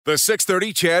The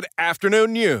 6:30 CHED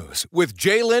Afternoon News with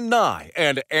Jaylen Nye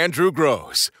and Andrew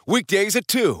Gross. Weekdays at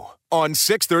 2 on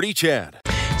 6:30 CHED.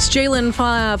 It's Jaylen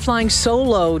flying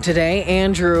solo today.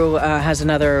 Andrew has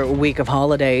another week of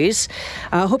holidays.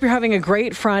 Hope you're having a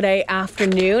great Friday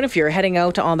afternoon. If you're heading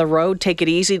out on the road, take it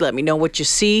easy. Let me know what you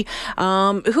see.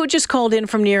 Who just called in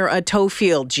from near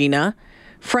Toefield, Gina?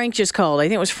 Frank just called. I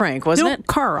think it was Frank, wasn't it?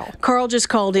 Carl. Carl just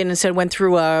called in and said went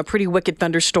through a pretty wicked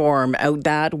thunderstorm out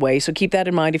that way. So keep that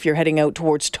in mind if you're heading out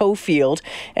towards Toefield.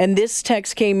 And this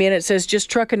text came in. It says, just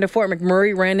trucking to Fort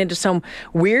McMurray, ran into some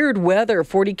weird weather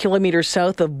 40 kilometers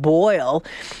south of Boyle.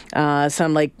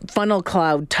 Some like funnel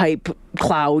cloud type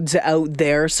clouds out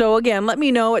there. So again, let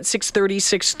me know at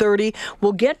 6:30.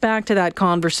 We'll get back to that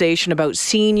conversation about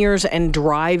seniors and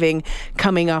driving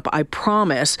coming up, I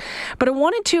promise. But I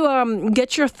wanted to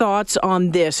get your thoughts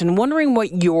on this and wondering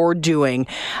what you're doing.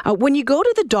 When you go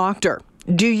to the doctor,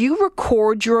 do you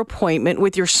record your appointment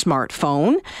with your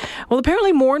smartphone? Well,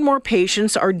 apparently more and more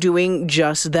patients are doing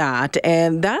just that,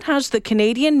 and that has the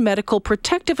Canadian Medical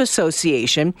Protective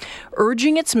Association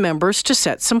urging its members to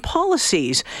set some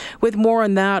policies. With more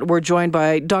on that, we're joined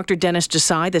by Dr. Dennis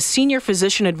Desai, the Senior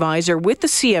Physician Advisor with the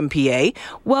CMPA.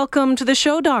 Welcome to the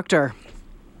show, Doctor.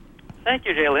 Thank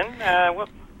you, Jaylen.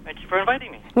 Thank you for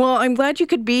inviting me. Well, I'm glad you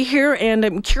could be here, and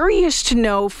I'm curious to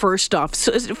know, first off,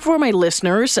 so for my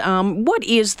listeners, what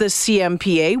is the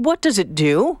CMPA? What does it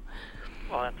do?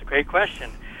 Well, that's a great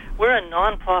question. We're a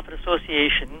non-profit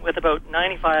association with about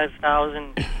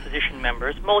 95,000 physician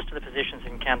members. Most of the physicians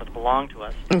in Canada belong to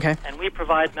us. Okay. And we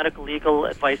provide medical legal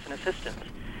advice and assistance.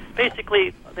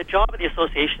 Basically, the job of the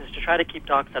association is to try to keep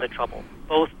docs out of trouble,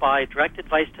 both by direct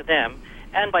advice to them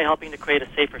and by helping to create a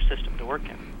safer system to work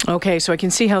in. Okay, so I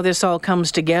can see how this all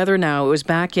comes together now. It was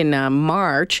back in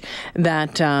March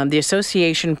that the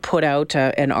association put out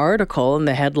an article, and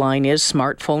the headline is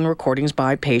Smartphone Recordings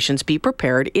by Patients, Be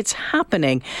Prepared. It's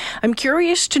happening. I'm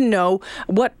curious to know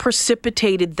what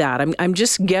precipitated that. I'm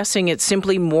just guessing it's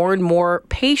simply more and more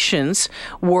patients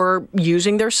were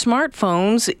using their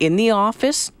smartphones in the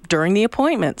office during the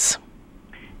appointments.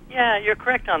 Yeah, you're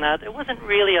correct on that. It wasn't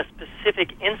really a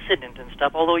specific incident and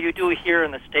stuff, although you do hear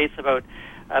in the States about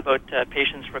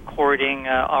patients recording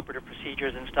operative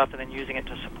procedures and stuff and then using it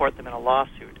to support them in a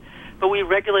lawsuit. But we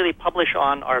regularly publish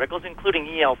on articles, including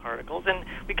e-health articles, and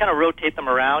we kind of rotate them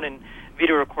around, and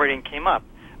video recording came up.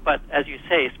 But as you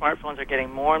say, smartphones are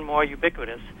getting more and more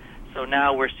ubiquitous. So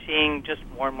now we're seeing just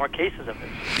more and more cases of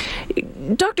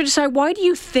this. Dr. Desai, why do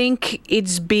you think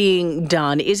it's being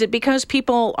done? Is it because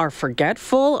people are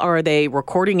forgetful? Are they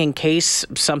recording in case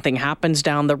something happens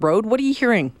down the road? What are you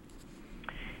hearing?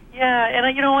 Yeah, and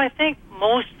I think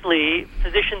mostly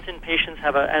physicians and patients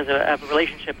have a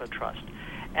relationship of trust.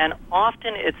 And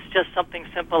often it's just something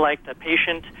simple like the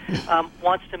patient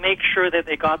wants to make sure that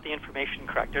they got the information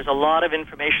correct. There's a lot of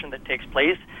information that takes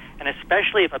place, and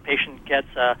especially if a patient gets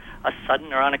a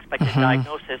sudden or unexpected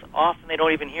diagnosis, often they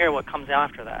don't even hear what comes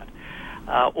after that.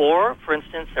 Or, for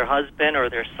instance, their husband or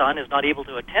their son is not able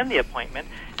to attend the appointment,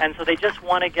 and so they just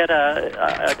want to get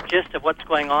a gist of what's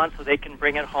going on so they can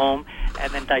bring it home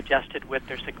and then digest it with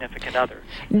their significant other.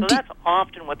 So that's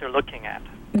often what they're looking at.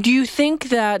 Do you think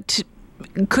that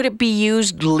could it be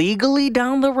used legally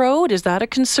down the road? Is that a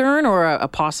concern or a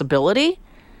possibility?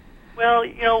 Well,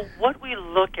 what we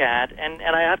look at, and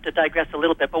I have to digress a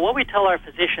little bit, but what we tell our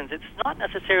physicians, it's not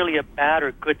necessarily a bad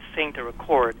or good thing to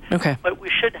record, okay, but we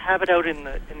should have it out in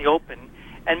the open,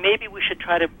 and maybe we should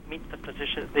try to meet the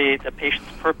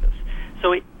patient's purpose.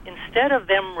 So instead of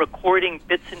them recording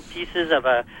bits and pieces of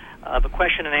a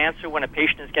question and answer when a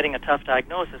patient is getting a tough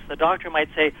diagnosis, the doctor might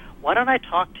say, why don't I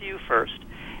talk to you first?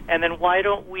 And then why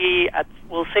don't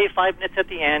we'll say 5 minutes at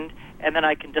the end, and then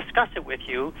I can discuss it with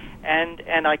you, and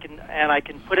I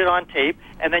can put it on tape,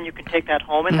 and then you can take that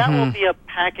home, and that will be a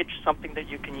package, something that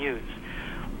you can use.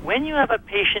 When you have a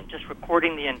patient just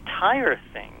recording the entire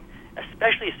thing,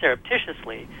 especially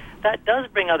surreptitiously, that does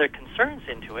bring other concerns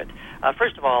into it.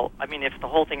 First of all, if the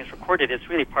whole thing is recorded, it's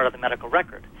really part of the medical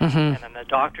record. And then the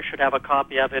doctor should have a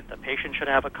copy of it, the patient should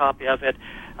have a copy of it.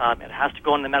 It has to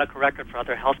go in the medical record for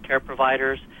other healthcare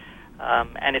providers.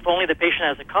 And if only the patient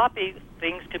has a copy,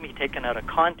 things can be taken out of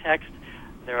context.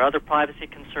 There are other privacy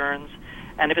concerns.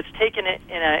 And if it's taken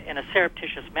in a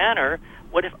surreptitious manner,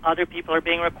 what if other people are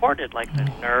being recorded, like the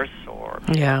nurse or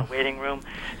in the waiting room?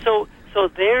 So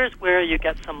there's where you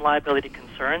get some liability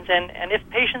concerns. And if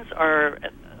patients are,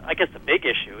 I guess the big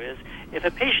issue is, if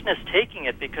a patient is taking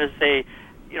it because they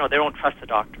don't trust the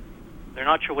doctor, they're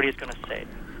not sure what he's going to say.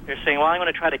 They're saying, well, I'm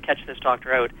going to try to catch this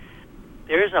doctor out.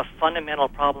 There is a fundamental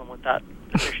problem with that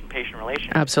physician-patient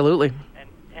relationship. Absolutely.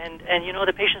 And you know,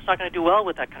 the patient's not going to do well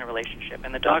with that kind of relationship.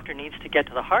 And the doctor needs to get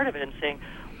to the heart of it and saying,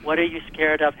 what are you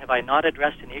scared of? Have I not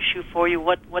addressed an issue for you?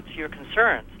 What's your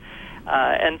concerns?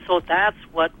 And so that's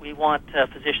what we want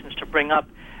physicians to bring up,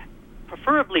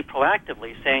 preferably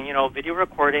proactively, saying, you know, video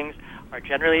recordings are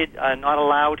generally not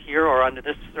allowed here or under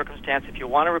this circumstance. If you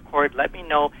want to record, let me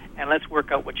know, and let's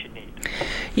work out what you need.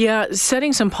 Yeah,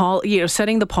 setting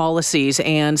the policies,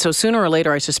 and so sooner or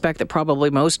later, I suspect that probably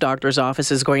most doctors'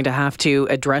 offices is going to have to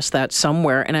address that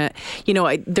somewhere. And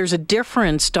there's a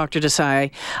difference, Dr.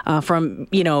 Desai, from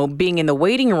being in the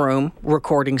waiting room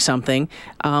recording something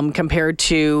compared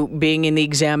to being in the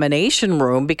examination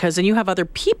room, because then you have other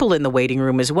people in the waiting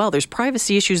room as well. There's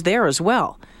privacy issues there as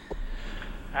well.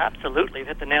 Absolutely. You've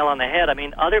hit the nail on the head. I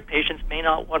mean, other patients may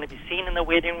not want to be seen in the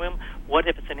waiting room. What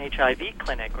if it's an HIV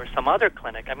clinic or some other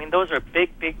clinic? I mean, those are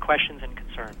big, big questions and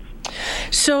concerns.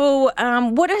 So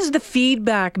what has the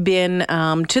feedback been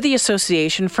to the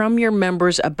association from your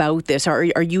members about this? Are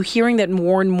you hearing that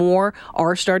more and more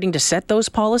are starting to set those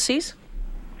policies?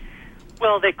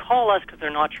 Well, they call us because they're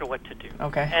not sure what to do.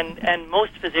 Okay. And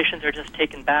most physicians are just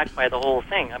taken back by the whole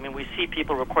thing. I mean, we see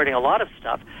people recording a lot of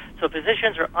stuff. So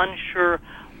physicians are unsure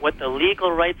what the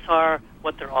legal rights are,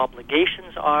 what their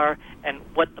obligations are, and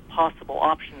what the possible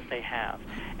options they have.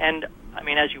 And I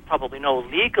mean, as you probably know,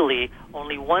 legally,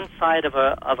 only one side of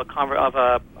a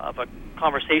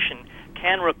conversation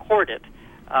can record it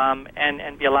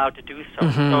and be allowed to do so.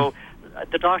 Mm-hmm. So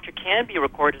the doctor can be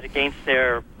recorded against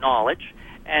their knowledge,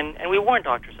 and we warn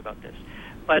doctors about this.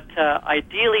 But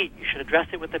ideally, you should address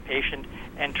it with the patient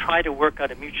and try to work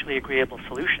out a mutually agreeable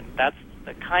solution. That's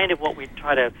the kind of what we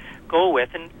try to go with.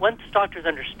 And once doctors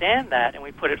understand that and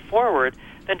we put it forward,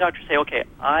 then doctors say, okay,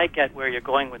 I get where you're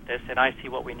going with this, and I see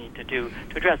what we need to do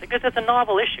to address it, because it's a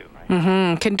novel issue. Right?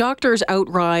 Mm-hmm. Can doctors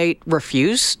outright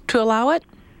refuse to allow it?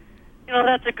 You know,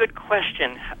 that's a good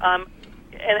question.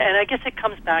 And I guess it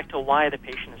comes back to why the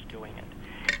patient is doing it.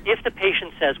 If the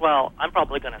patient says, well, I'm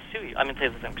probably going to sue you, I mean,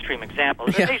 this is an extreme example.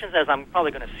 If the patient says, I'm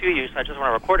probably going to sue you, so I just want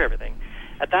to record everything,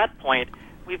 at that point,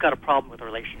 we've got a problem with the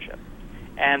relationship.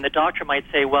 And the doctor might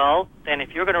say, well, then if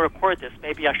you're going to record this,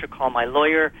 maybe I should call my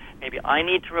lawyer. Maybe I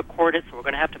need to record it, so we're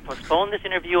going to have to postpone this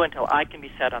interview until I can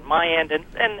be set on my end.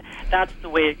 And that's the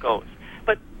way it goes.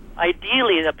 But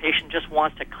ideally, the patient just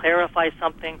wants to clarify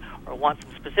something or wants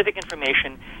some specific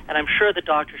information, and I'm sure the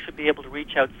doctor should be able to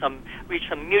reach some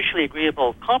mutually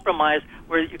agreeable compromise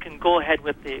where you can go ahead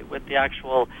with the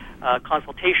actual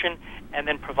consultation and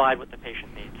then provide what the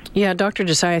patient needs. Yeah, Dr.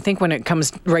 Desai, I think when it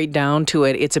comes right down to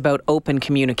it, it's about open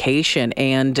communication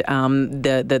and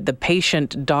the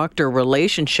patient-doctor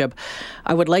relationship.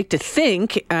 I would like to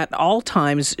think at all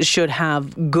times should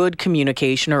have good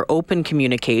communication or open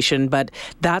communication, but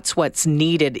that's what's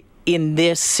needed in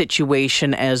this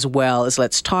situation as well. Is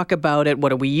let's talk about it.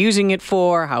 What are we using it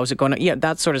for? How is it going to? Yeah,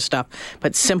 that sort of stuff.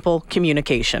 But simple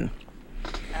communication.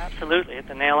 Absolutely, hit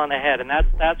the nail on the head, and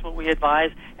that's what we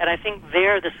advise. And I think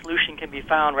there the solution can be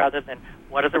found rather than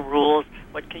what are the rules,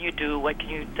 what can you do, what can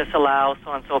you disallow,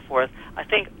 so on and so forth. I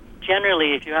think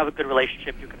generally, if you have a good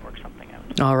relationship, you can work something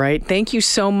out. All right, thank you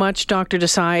so much, Dr.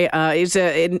 Desai.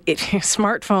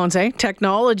 Smartphones,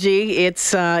 technology.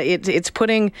 It's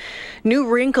putting new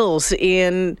wrinkles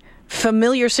in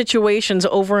familiar situations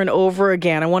over and over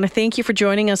again. I want to thank you for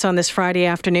joining us on this Friday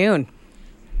afternoon.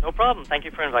 No problem. Thank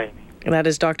you for inviting me. That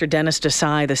is Dr. Dennis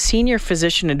Desai, the Senior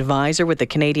Physician Advisor with the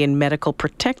Canadian Medical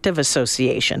Protective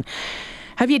Association.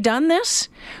 Have you done this?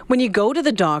 When you go to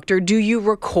the doctor, do you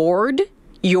record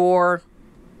your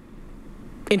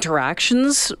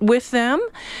interactions with them?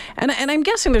 And I'm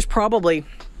guessing there's probably,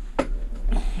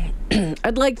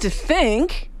 I'd like to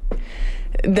think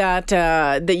that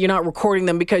you're not recording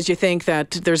them because you think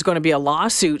that there's going to be a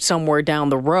lawsuit somewhere down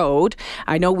the road.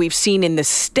 I know we've seen in the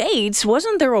States,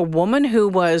 wasn't there a woman who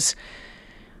was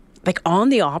like on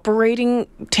the operating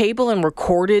table and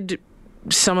recorded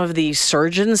some of the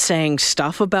surgeons saying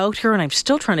stuff about her? And I'm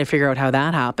still trying to figure out how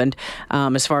that happened,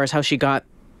 as far as how she got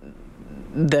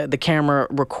the camera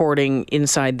recording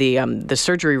inside the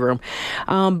surgery room.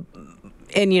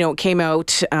 And, it came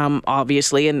out,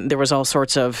 obviously, and there was all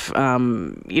sorts of,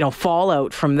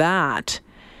 fallout from that.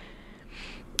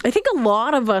 I think a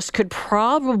lot of us could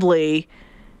probably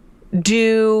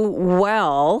do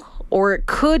well, or it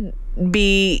could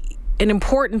be an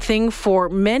important thing for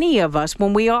many of us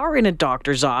when we are in a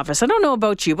doctor's office. I don't know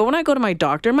about you, but when I go to my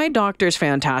doctor's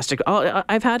fantastic.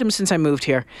 I've had him since I moved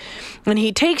here. And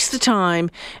he takes the time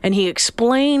and he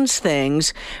explains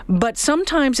things, but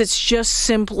sometimes it's just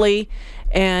simply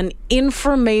and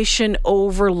information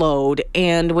overload.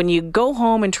 And when you go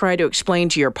home and try to explain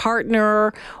to your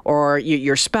partner or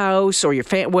your spouse or your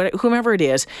whomever it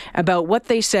is about what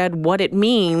they said, what it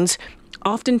means,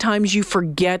 oftentimes you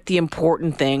forget the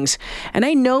important things. And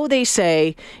I know they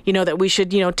say, that we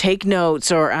should, take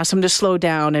notes or ask them to slow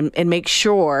down and make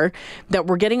sure that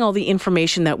we're getting all the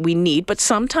information that we need. But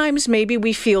sometimes maybe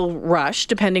we feel rushed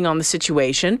depending on the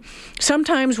situation.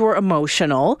 Sometimes we're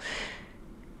emotional.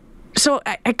 So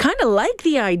I kind of like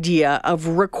the idea of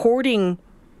recording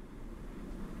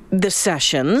the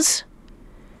sessions,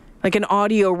 like an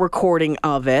audio recording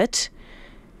of it.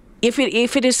 If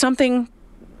it is something,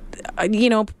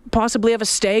 possibly of a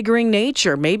staggering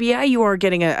nature, maybe, you are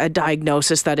getting a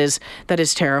diagnosis that is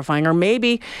terrifying, or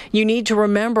maybe you need to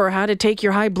remember how to take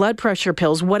your high blood pressure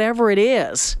pills, whatever it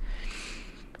is.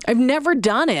 I've never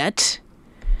done it.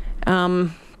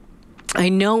 I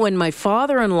know when my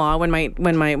father-in-law, when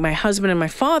my husband and my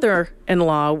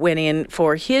father-in-law went in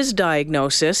for his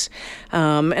diagnosis,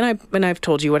 and I've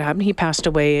told you what happened. He passed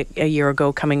away a year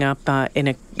ago, coming up in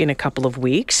a couple of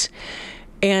weeks.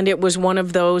 And it was one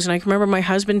of those, and I can remember my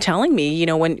husband telling me,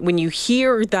 when you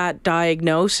hear that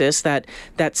diagnosis, that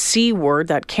C word,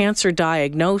 that cancer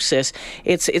diagnosis,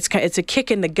 it's a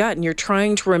kick in the gut, and you're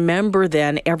trying to remember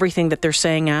then everything that they're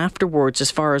saying afterwards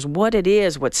as far as what it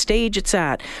is, what stage it's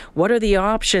at, what are the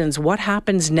options, what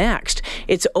happens next.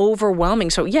 It's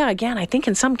overwhelming. So again, I think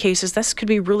in some cases this could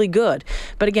be really good.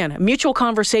 But again, a mutual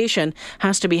conversation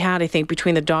has to be had, I think,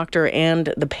 between the doctor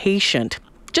and the patient.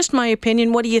 Just my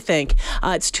opinion. What do you think?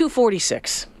 It's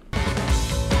 2:46.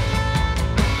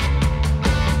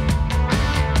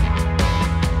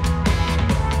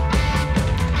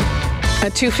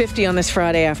 At 2:50 on this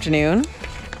Friday afternoon.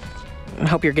 I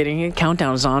hope you're getting your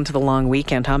countdowns on to the long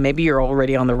weekend, huh? Maybe you're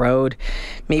already on the road.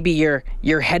 Maybe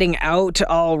you're heading out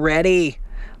already.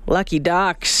 Lucky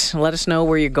ducks. Let us know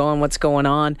where you're going, what's going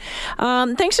on.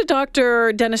 Thanks to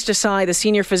Dr. Dennis Desai, the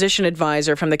Senior Physician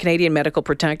Advisor from the Canadian Medical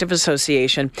Protective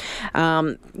Association.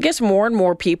 I guess more and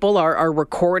more people are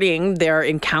recording their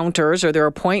encounters or their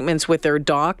appointments with their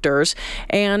doctors.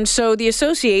 And so the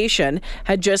association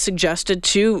had just suggested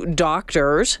to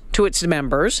doctors, to its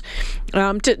members,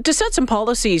 to set some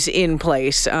policies in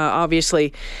place.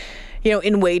 Obviously,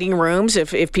 in waiting rooms,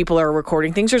 if people are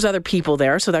recording things, there's other people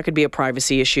there, so that could be a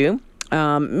privacy issue.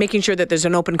 Making sure that there's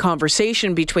an open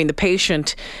conversation between the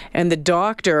patient and the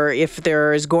doctor if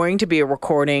there is going to be a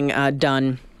recording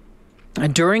done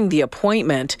during the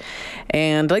appointment.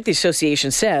 And like the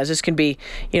association says, this can be,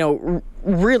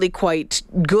 really quite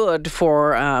good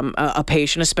for a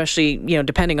patient, especially,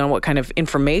 depending on what kind of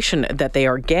information that they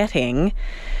are getting.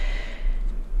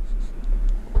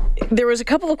 There was a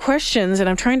couple of questions, and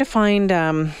I'm trying to find.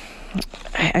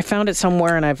 I found it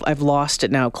somewhere, and I've lost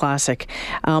it now. Classic.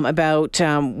 About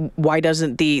why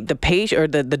doesn't the patient or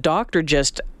the doctor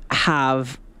just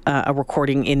have a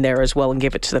recording in there as well and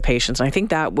give it to the patients? And I think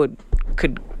that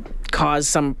could cause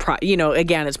some.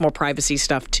 Again, it's more privacy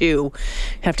stuff too. You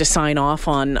have to sign off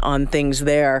on things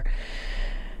there.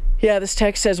 Yeah, this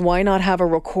text says, why not have a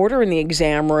recorder in the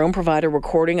exam room, provide a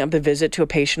recording of the visit to a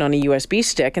patient on a USB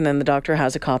stick, and then the doctor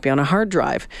has a copy on a hard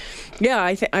drive? Yeah,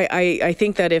 I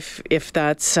think that if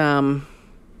that's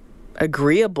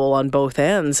agreeable on both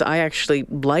ends, I actually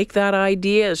like that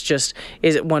idea. It's just,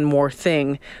 is it one more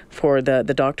thing for the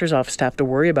doctor's office to have to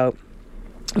worry about?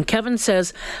 And Kevin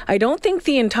says, I don't think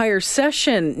the entire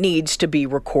session needs to be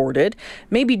recorded.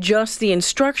 Maybe just the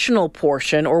instructional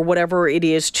portion or whatever it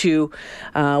is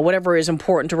whatever is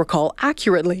important to recall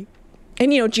accurately.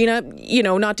 And, Gina,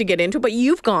 not to get into it, but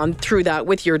you've gone through that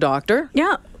with your doctor.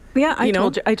 Yeah. Yeah,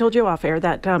 I told you off air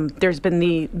that there's been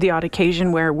the odd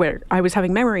occasion where I was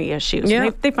having memory issues. Yeah.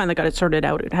 They finally got it sorted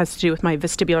out. It has to do with my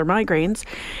vestibular migraines.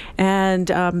 And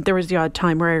there was the odd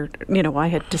time where, I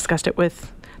had discussed it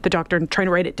with the doctor and trying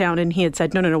to write it down, and he had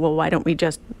said, no, well, why don't we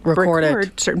just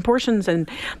record certain portions? And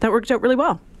that worked out really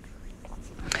well.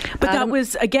 But that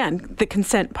was, again, the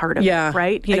consent part of it,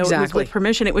 right? Exactly. It was with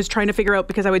permission. It was trying to figure out,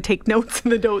 because I would take notes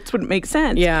and the notes wouldn't make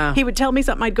sense. Yeah. He would tell me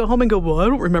something, I'd go home and go, well, I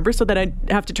don't remember, so that I'd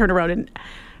have to turn around and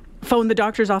phone the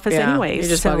doctor's office anyways.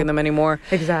 You're just bugging them anymore.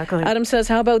 Exactly. Adam says,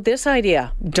 how about this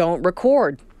idea? Don't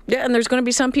record. Yeah, and there's going to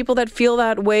be some people that feel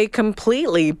that way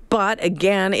completely. But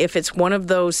again, if it's one of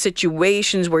those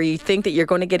situations where you think that you're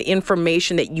going to get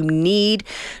information that you need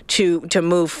to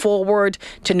move forward,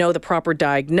 to know the proper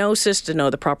diagnosis, to know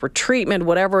the proper treatment,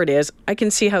 whatever it is, I can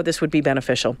see how this would be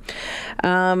beneficial.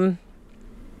 From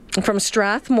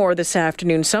Strathmore this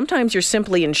afternoon, sometimes you're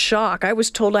simply in shock. I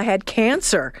was told I had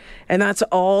cancer, and that's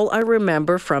all I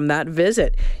remember from that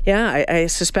visit. Yeah, I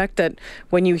suspect that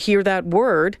when you hear that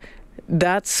word,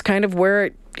 that's kind of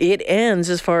where it ends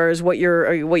as far as what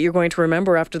you're going to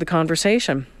remember after the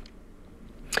conversation.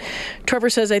 Trevor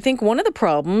says, I think one of the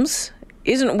problems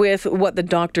isn't with what the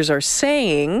doctors are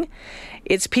saying.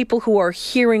 It's people who are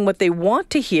hearing what they want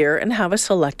to hear and have a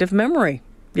selective memory.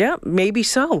 Yeah, maybe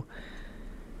so.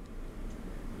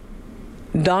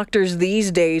 Doctors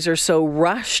these days are so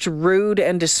rushed, rude,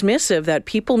 and dismissive that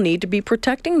people need to be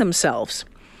protecting themselves.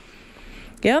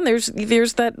 Yeah, and there's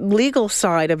that legal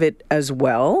side of it as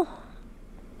well.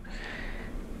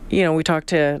 You know, we talked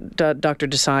to Dr.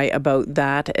 Desai about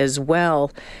that as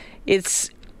well. It's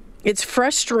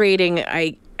frustrating.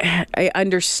 I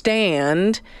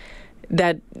understand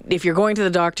that if you're going to the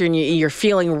doctor and you're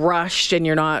feeling rushed and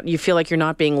you feel like you're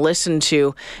not being listened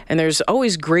to, and there's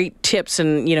always great tips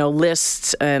and, you know,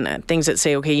 lists and things that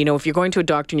say, okay, you know, if you're going to a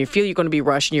doctor and you feel you're going to be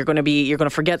rushed and you're going to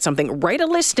forget something, write a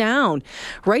list down.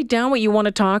 Write down what you want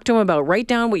to talk to them about. Write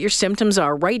down what your symptoms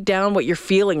are. Write down what you're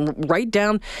feeling. Write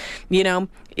down, you know,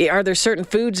 are there certain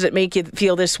foods that make you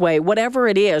feel this way? Whatever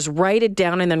it is, write it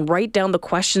down and then write down the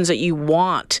questions that you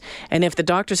want. And if the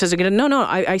doctor says, no,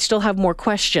 I still have more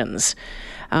questions.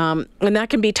 And that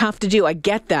can be tough to do. I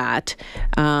get that.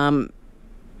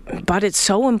 But it's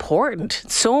so important.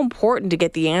 It's so important to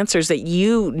get the answers that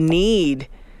you need.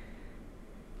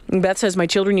 Beth says, my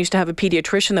children used to have a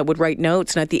pediatrician that would write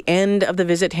notes and at the end of the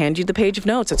visit hand you the page of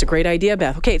notes. That's a great idea,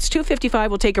 Beth. Okay, it's 2:55.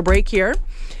 We'll take a break here.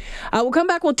 We'll come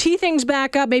back. We'll tee things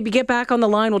back up, maybe get back on the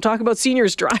line. We'll talk about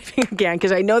seniors driving again,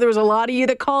 because I know there was a lot of you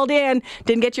that called in,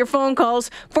 didn't get your phone calls.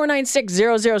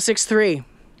 496-0063.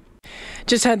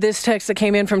 Just had this text that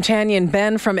came in from Tanya and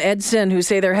Ben from Edson, who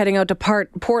say they're heading out to Port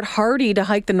Hardy to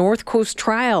hike the North Coast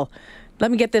Trail. Let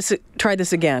me try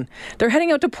this again. They're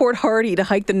heading out to Port Hardy to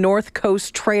hike the North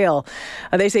Coast Trail.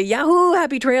 They say, yahoo,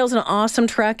 happy trails and awesome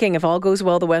trekking. If all goes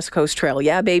well, the West Coast Trail.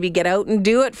 Yeah, baby, get out and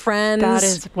do it, friends. That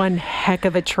is one heck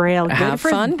of a trail. Have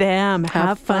Good fun. for them.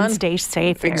 Have fun. Stay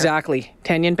safe here. Exactly.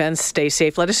 Tanya and Ben, stay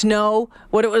safe. Let us know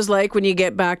what it was like when you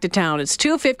get back to town. It's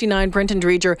 2:59. Brenton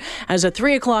Dreger as a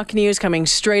 3 o'clock news coming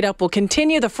straight up. We'll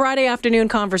continue the Friday afternoon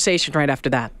conversation right after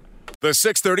that. The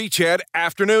 6:30 CHED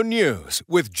Afternoon News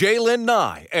with Jaylen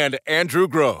Nye and Andrew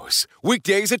Gross.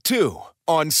 Weekdays at 2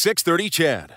 on 6:30 CHED.